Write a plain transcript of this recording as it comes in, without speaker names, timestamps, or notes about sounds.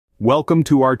Welcome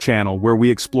to our channel where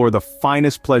we explore the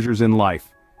finest pleasures in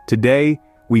life. Today,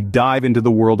 we dive into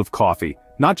the world of coffee,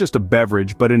 not just a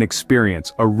beverage but an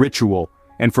experience, a ritual,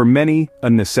 and for many, a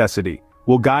necessity.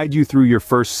 We'll guide you through your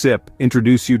first sip,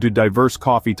 introduce you to diverse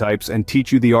coffee types, and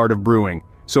teach you the art of brewing.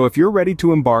 So if you're ready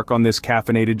to embark on this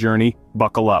caffeinated journey,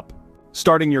 buckle up.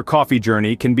 Starting your coffee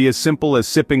journey can be as simple as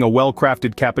sipping a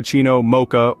well-crafted cappuccino,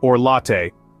 mocha, or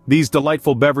latte. These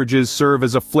delightful beverages serve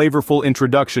as a flavorful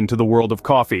introduction to the world of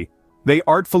coffee. They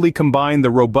artfully combine the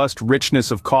robust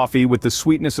richness of coffee with the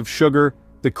sweetness of sugar,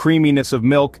 the creaminess of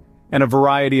milk, and a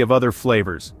variety of other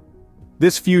flavors.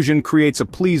 This fusion creates a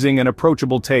pleasing and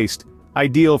approachable taste,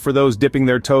 ideal for those dipping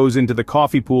their toes into the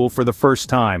coffee pool for the first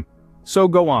time. So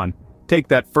go on, take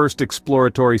that first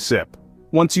exploratory sip.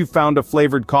 Once you've found a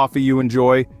flavored coffee you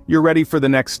enjoy, you're ready for the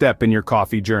next step in your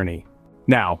coffee journey.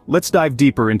 Now, let's dive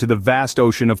deeper into the vast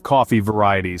ocean of coffee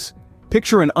varieties.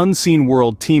 Picture an unseen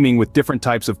world teeming with different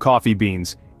types of coffee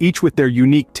beans, each with their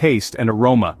unique taste and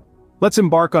aroma. Let's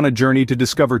embark on a journey to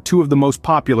discover two of the most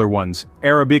popular ones,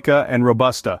 Arabica and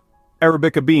Robusta.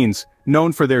 Arabica beans,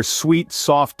 known for their sweet,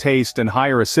 soft taste and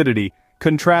higher acidity,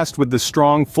 contrast with the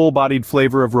strong, full-bodied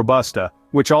flavor of Robusta,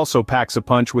 which also packs a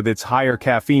punch with its higher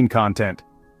caffeine content.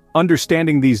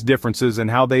 Understanding these differences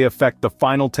and how they affect the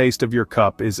final taste of your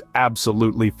cup is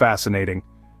absolutely fascinating.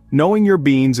 Knowing your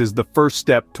beans is the first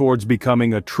step towards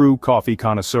becoming a true coffee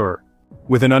connoisseur.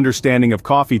 With an understanding of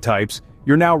coffee types,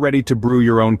 you're now ready to brew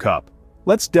your own cup.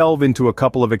 Let's delve into a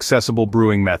couple of accessible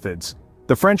brewing methods.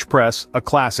 The French press, a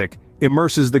classic,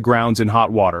 immerses the grounds in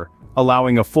hot water,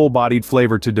 allowing a full-bodied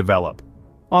flavor to develop.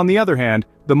 On the other hand,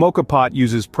 the mocha pot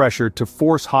uses pressure to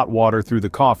force hot water through the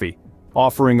coffee,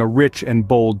 offering a rich and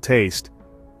bold taste.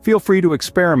 Feel free to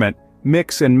experiment,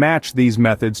 mix and match these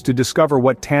methods to discover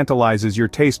what tantalizes your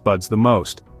taste buds the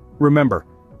most. Remember,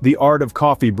 the art of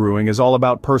coffee brewing is all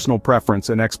about personal preference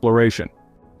and exploration.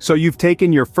 So you've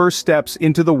taken your first steps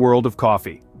into the world of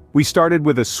coffee. We started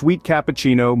with a sweet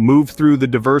cappuccino, moved through the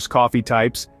diverse coffee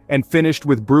types, and finished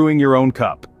with brewing your own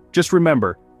cup. Just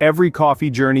remember, every coffee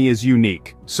journey is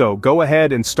unique, so go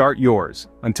ahead and start yours.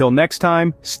 Until next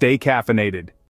time, stay caffeinated.